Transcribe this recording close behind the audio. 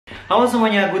Halo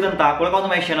semuanya, guten tag, welcome to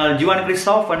my channel Juan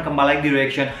Christopher. Kembali lagi di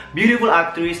reaction beautiful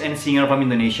actress and singer from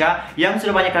Indonesia yang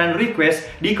sudah banyak kalian request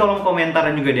di kolom komentar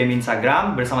dan juga DM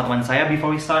Instagram bersama teman saya.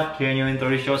 Before we start, can you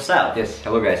introduce yourself? Yes,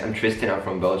 hello guys, I'm Tristan, I'm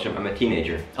from Belgium, I'm a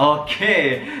teenager.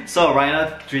 Okay, so right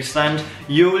now Tristan,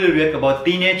 you will react about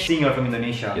teenage singer from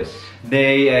Indonesia. Yes.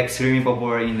 They are extremely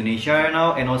popular in Indonesia right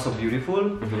now and also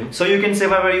beautiful. So you can say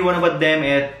whatever you want about them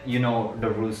and you know the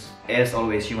rules. As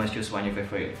always, you must choose one your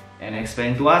favorite and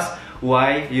explain to us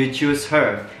why you choose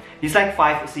her. It's like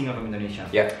 5 singers from Indonesia.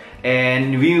 Yeah.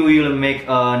 And we will make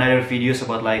another videos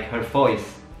about like her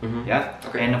voice. Yeah.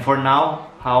 Okay. And for now,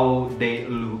 how they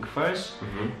look first,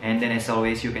 and then as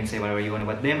always, you can say whatever you want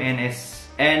about them and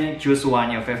choose one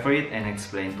your favorite and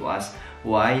explain to us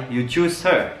why you choose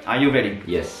her. Are you ready?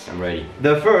 Yes, I'm ready.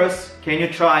 The first, can you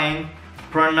try and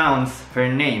pronounce her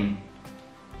name?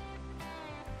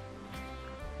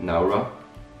 Naura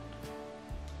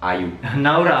Ayu.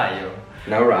 Naura Ayu.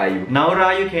 Naura Ayu.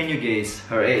 Naura Ayu, can you guess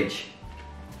her age?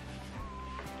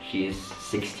 She is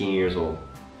 16 years old.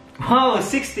 Wow,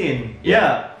 16!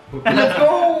 Yeah! Let's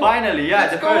go! Finally, yeah,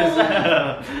 Let's the first.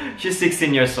 She's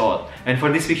 16 years old. And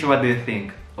for this picture, what do you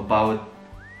think about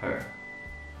her?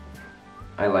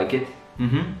 I like it.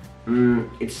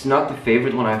 It's not the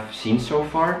favorite one I've seen so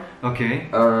far. Okay.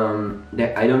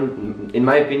 In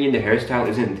my opinion, the hairstyle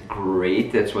isn't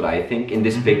great. That's what I think in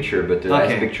this picture, but the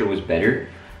last picture was better.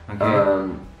 Okay.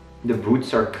 The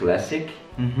boots are classic.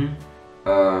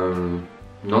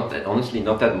 Honestly,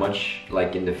 not that much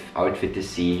like in the outfit to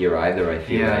see here either. I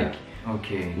feel like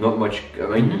not much. I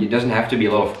mean, it doesn't have to be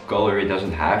a lot of color. It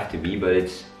doesn't have to be, but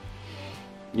it's,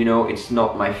 you know, it's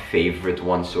not my favorite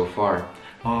one so far.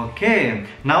 Okay,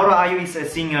 Naura Ayu is a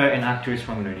singer and actress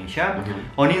from Indonesia.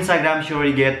 On Instagram, she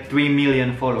already get 3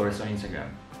 million followers on Instagram.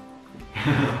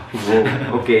 Whoa,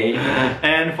 okay.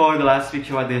 And for the last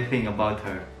picture, what do you think about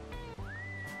her?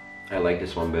 I like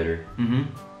this one better.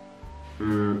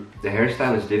 The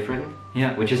hairstyle is different,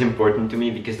 which is important to me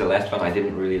because the last one I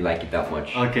didn't really like it that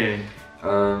much. Okay.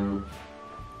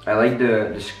 I like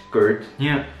the skirt.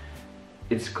 Yeah.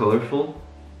 It's colorful,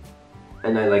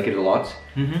 and I like it a lot.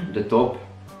 The top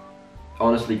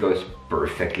honestly goes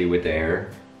perfectly with the hair.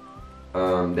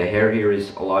 The hair here is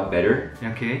a lot better.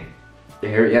 Okay. The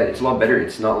hair, yeah, it's a lot better.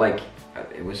 It's not like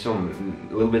it was a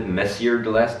little bit messier the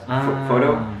last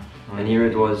photo, and here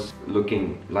it was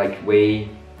looking like way,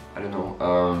 I don't know,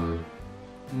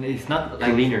 it's not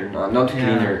like cleaner. No, not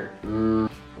cleaner.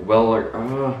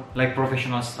 like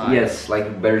professional style. Yes, like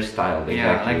better style. Exactly.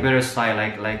 Yeah, like better style.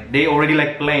 Like they already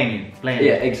like plain it.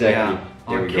 Yeah, exactly. Yeah.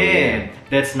 Okay,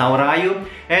 that's Naura Ayu.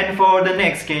 And for the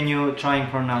next, can you try and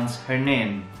pronounce her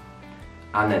name?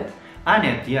 Anneth.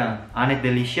 Anneth, yeah, Anneth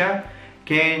Delliecia.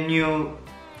 Can you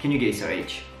guess her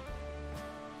age?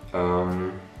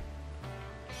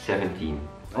 17.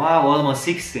 Wow, almost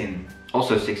 16.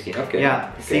 Also 16. Okay.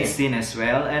 Yeah, okay. 16 as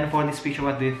well. And for this picture,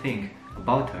 what do you think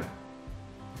about her?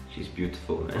 She's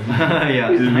beautiful, man. Yeah,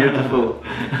 she's beautiful.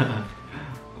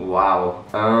 Wow.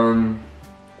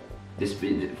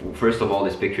 First of all,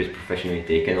 this picture is professionally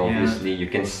taken. Obviously, you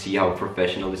can see how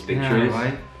professional this picture is.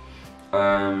 Right?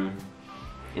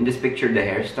 In this picture, the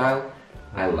hairstyle,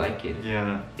 I like it.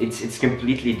 Yeah. It's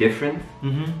completely different.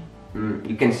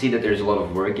 You can see that there's a lot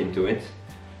of work into it.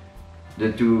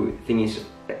 The two thingies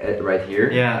right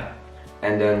here. Yeah.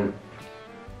 And then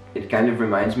it kind of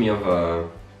reminds me of a,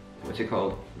 what's it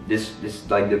called? This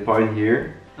like the part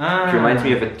here. It reminds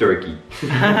me of a turkey.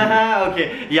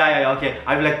 Okay, yeah, okay.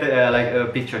 I would like the like a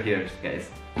picture here, guys.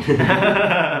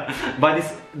 But it's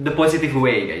the positive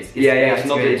way, guys. It's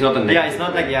not a negative. Yeah, it's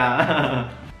not like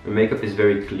The makeup is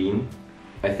very clean.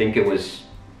 I think it was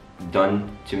done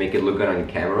to make it look good on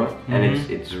camera, and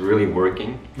it's really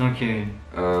working. Okay.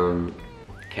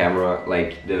 Camera,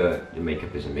 like the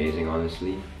makeup is amazing,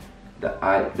 honestly. The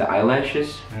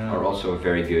eyelashes are also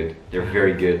very good. They're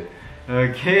very good.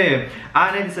 Okay,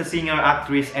 Anneth is a singer,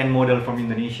 actress, and model from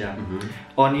Indonesia.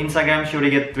 On Instagram, she already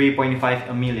get 3.5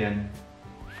 million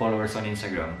followers on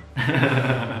Instagram.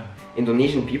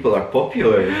 Indonesian people are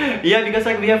popular. Yeah, because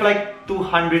like we have like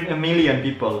 200 million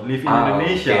people live in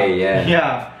Indonesia. Okay, yeah.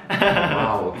 Yeah.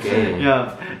 Wow. Okay.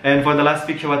 Yeah. And for the last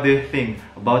picture, what do you think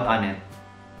about Anneth?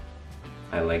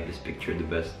 I like this picture the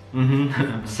best.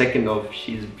 Second off,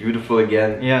 she's beautiful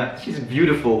again. Yeah, she's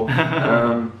beautiful.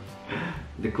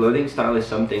 The clothing style is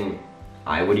something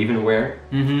I would even wear.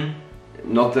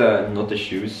 Not the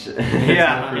shoes.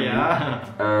 Yeah.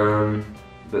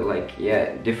 But like,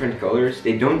 yeah, different colors.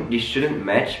 They shouldn't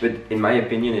match, but in my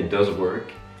opinion, it does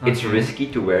work. It's risky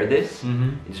to wear this.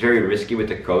 It's very risky with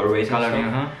the colorways and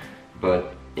stuff.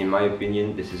 But in my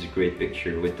opinion, this is a great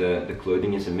picture. With the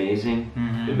clothing is amazing,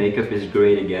 the makeup is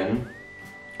great again,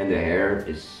 and the hair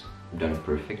is done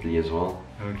perfectly as well.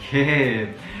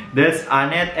 Okay, that's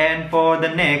Anneth, and for the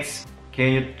next,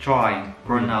 can you try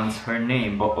pronounce her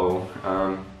name?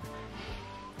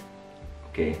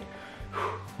 Okay.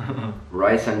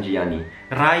 Raissa Anggiani.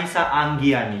 Raissa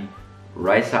Anggiani.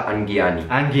 Raissa Anggiani.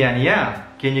 Anggiani, yeah.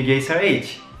 Can you guess her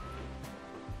age?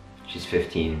 She's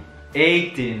 15.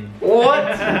 18.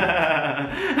 What?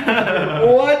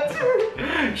 What?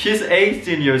 She's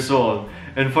 18 years old.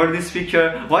 And for this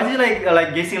picture, why is it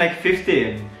like guessing like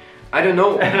 15? I don't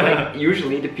know. Like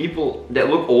usually the people that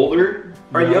look older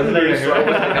are younger, so I was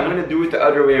like, I'm gonna do it the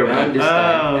other way around this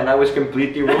time, and I was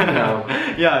completely wrong now.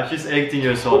 Yeah, she's 18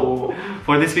 years old.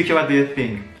 For this picture, what do you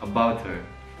think about her?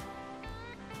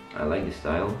 I like the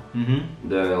style.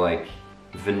 The like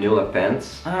vanilla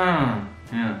pants.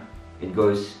 Yeah. It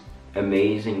goes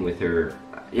amazing with her.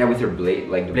 Yeah, with her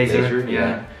blazer.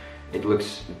 Yeah. It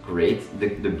looks great.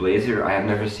 The blazer, I have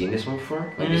never seen this one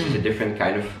before. Like this is a different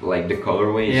kind of, like the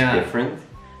colorway is different.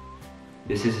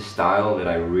 This is a style that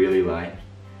I really like.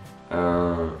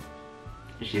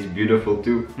 She's beautiful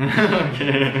too.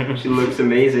 Okay. She looks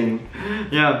amazing.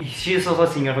 Yeah, she's also a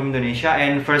singer from Indonesia,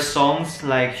 and first songs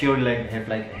like she already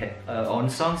have own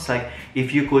songs like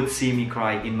 "If You Could See Me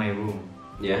Cry in My Room."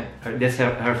 Yeah, that's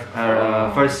her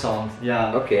first song.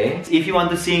 Yeah. Okay. If you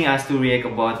want to sing us to react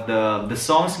about the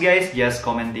songs, guys, just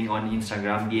commenting on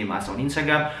Instagram, DM us on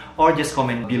Instagram, or just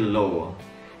comment below.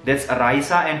 That's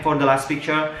Raissa, and for the last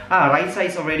picture, Raissa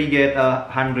is already get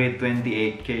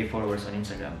 128k followers on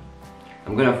Instagram.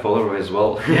 I'm gonna follow her as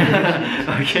well.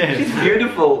 Okay. She's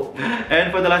beautiful.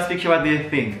 And for the last picture, what do you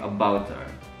think about her?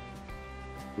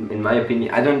 In my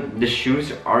opinion, the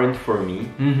shoes aren't for me.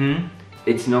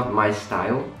 It's not my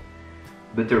style,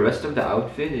 but the rest of the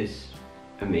outfit is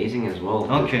amazing as well.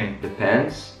 Okay. The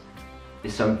pants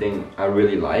is something I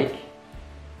really like,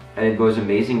 and it goes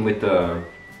amazing with the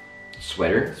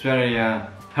sweater. Yeah.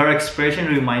 Her expression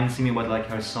reminds me about like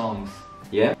her songs.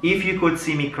 Yeah. If You Could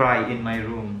See Me Cry in My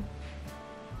Room.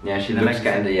 Yeah, she looks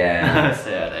kinda,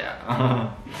 sad,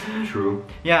 yeah. True.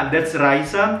 Yeah, that's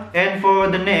Raissa. And for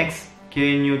the next,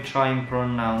 can you try and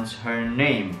pronounce her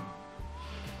name?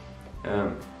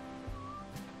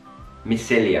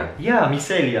 Miselia. Yeah,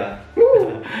 Miselia.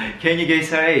 Can you guess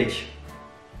her age?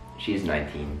 She's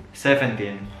 19.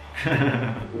 17.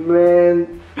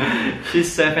 Man.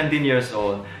 She's 17 years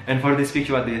old. And for this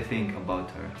picture, what do you think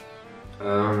about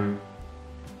her?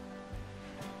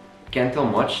 Can't tell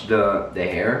much. The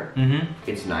hair,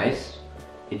 it's nice.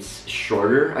 It's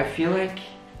shorter, I feel like,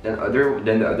 than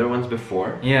the other ones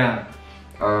before. Yeah.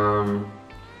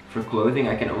 For clothing,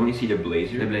 I can only see the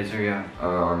blazer. The blazer, yeah.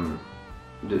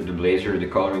 The blazer, the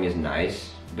coloring is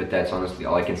nice, but that's honestly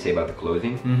all I can say about the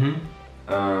clothing.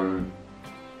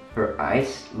 Her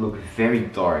eyes look very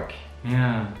dark.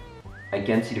 Yeah. I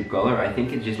can't see the color. I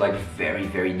think it's just like very,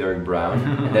 very dark brown,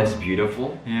 and that's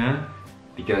beautiful. Yeah.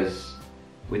 Because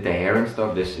with the hair and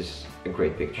stuff, this is a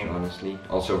great picture, honestly.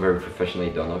 Also very professionally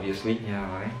done, obviously. Yeah,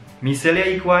 right. Miselia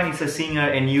Ikwan is a singer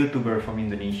and YouTuber from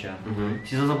Indonesia.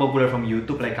 She's also popular from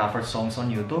YouTube, like cover songs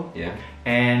on YouTube. Yeah.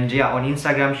 And yeah, on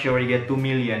Instagram, she already get 2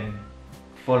 million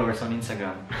followers on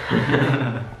Instagram.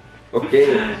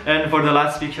 Okay. And for the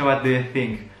last picture, what do you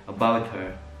think about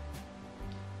her?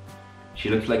 She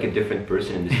looks like a different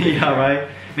person in this picture. Yeah, right.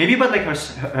 Maybe, but like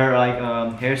her like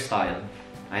hairstyle,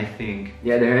 I think.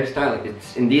 Yeah, the hairstyle.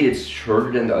 It's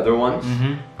shorter than the other ones.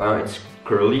 It's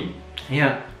curly.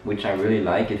 Yeah. Which I really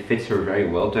like. It fits her very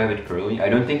well to have it curly. I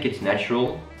don't think it's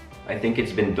natural. I think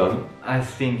it's been done. I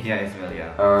think yeah, as well,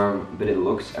 yeah. But it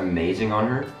looks amazing on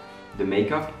her. The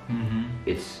makeup,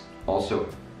 it's also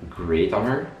great on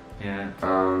her. Yeah.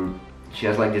 She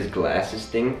has like this glasses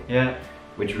thing. Yeah.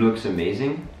 Which looks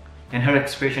amazing. And her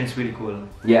expression is really cool.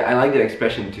 Yeah, I like the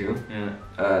expression too.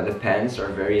 Yeah. The pants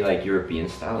are very like European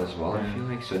style as well, I feel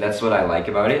like. So that's what I like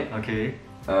about it. Okay.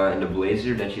 And the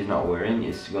blazer that she's not wearing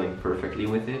is going perfectly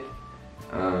with it.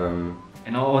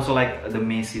 And also like the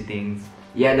messy things.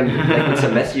 Yeah, like it's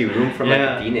a messy room from like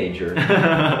a teenager.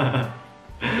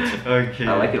 Okay.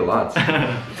 I like it a lot.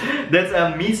 That's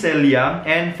Miselia.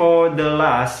 And for the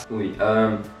last,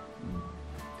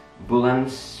 Bulan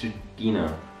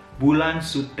Sutena. Bulan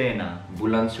Sutena.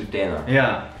 Bulan Sutena.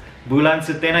 Yeah. Bulan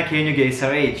Sutena, can you guess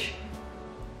her age?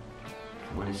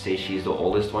 I want to say she's the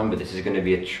oldest one, but this is gonna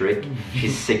be a trick.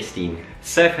 She's 16.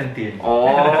 17.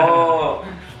 Oh!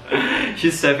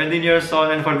 She's 17 years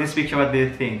old, and for this picture, what do you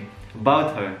think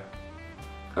about her?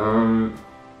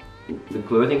 the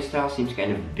clothing style seems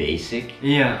kind of basic.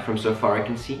 Yeah. From so far I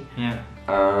can see. Yeah.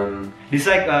 This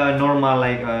like a normal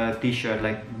like t-shirt,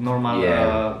 like normal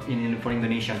for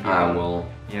Indonesian people. Ah well.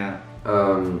 Yeah.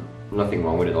 Nothing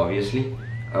wrong with it, obviously.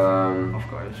 Of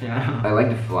course. Yeah. I like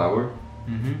the flower.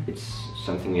 It's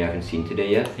something we haven't seen today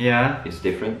yet. Yeah. It's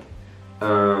different.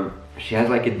 She has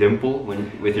like a dimple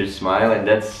with her smile, and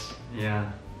that's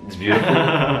it's beautiful.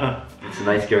 It's a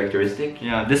nice characteristic.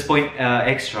 Yeah. This point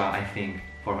extra, I think,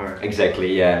 for her.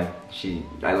 Exactly. Yeah.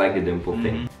 I like the dimple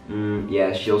thing.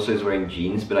 Yeah. She also is wearing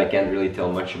jeans, but I can't really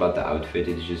tell much about the outfit.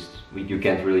 It's just you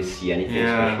can't really see anything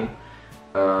special.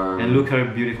 And look her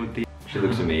beautiful teeth. She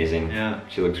looks amazing. Yeah.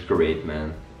 She looks great,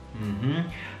 man.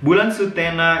 Bulan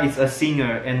Sutena is a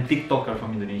singer and TikToker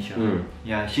from Indonesia.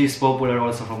 Yeah, she's popular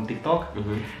also from TikTok.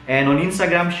 And on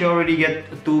Instagram, she already get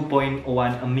 2.1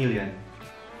 million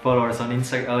followers on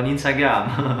Instagram.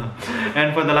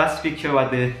 And for the last picture, what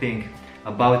do you think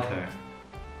about her?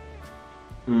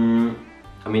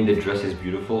 I mean, the dress is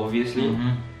beautiful, obviously.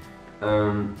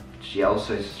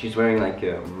 She's wearing like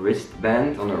a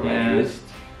wristband on her right wrist.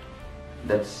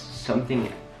 That's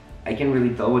something I can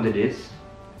really tell what it is.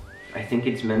 I think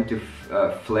it's meant to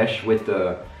flash with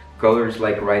the colors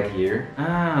like right here.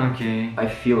 Ah, okay. I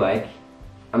feel like.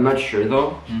 I'm not sure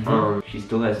though. She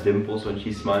still has dimples when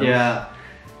she smiles. Yeah,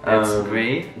 that's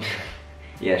great.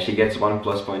 Yeah, she gets 1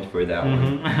 plus point for that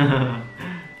one.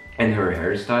 And her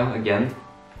hairstyle, again,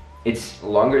 it's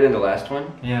longer than the last one.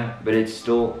 Yeah. But it's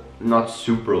still not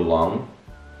super long.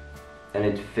 And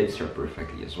it fits her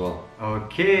perfectly as well.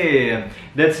 Okay,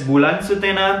 that's Bulan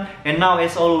Sutena. And now,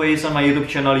 as always, on my YouTube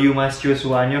channel, you must choose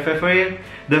one your favorite.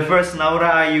 The first,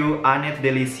 Naura Ayu, Anneth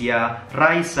Delliecia,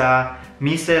 Raissa,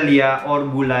 Miselia, or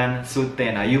Bulan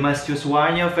Sutena. You must choose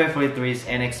one your favorite race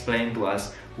and explain to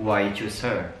us why you choose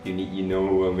her. You know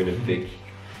who I'm gonna pick.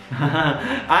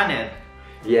 Anneth.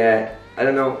 Yeah, I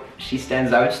don't know. She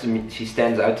stands out to me. She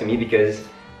stands out to me because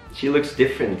she looks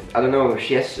different. I don't know,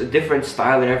 she has a different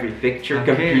style in every picture,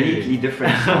 completely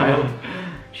different style.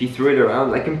 She threw it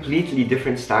around, like completely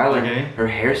different style. And her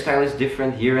hairstyle is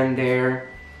different here and there.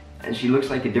 And she looks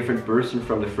like a different person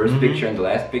from the first picture and the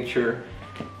last picture.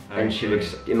 And she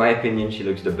looks, in my opinion, she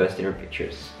looks the best in her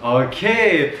pictures.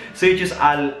 Okay, so you choose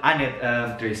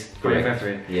Anneth, Tris, for your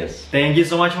favorite. Yes. Thank you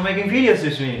so much for making videos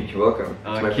with me. You're welcome.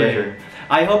 It's my pleasure.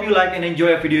 I hope you like and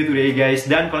enjoy our video today, guys.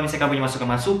 Dan kalau misalkan punya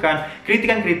masukan-masukan,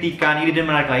 kritikan-kritikan, ide dan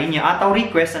menarik lainnya, atau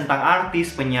request tentang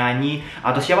artis, penyanyi,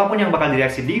 atau siapapun yang bakal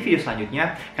direaksi di video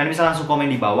selanjutnya, kalian bisa langsung komen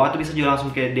di bawah, atau bisa juga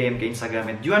langsung ke DM ke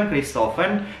Instagram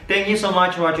 @JuanChristophen. Thank you so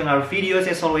much for watching our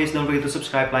videos. As always, don't forget to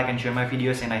subscribe, like, and share my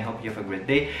videos. And I hope you have a great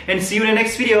day. And see you in the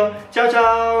next video. Ciao,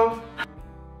 ciao!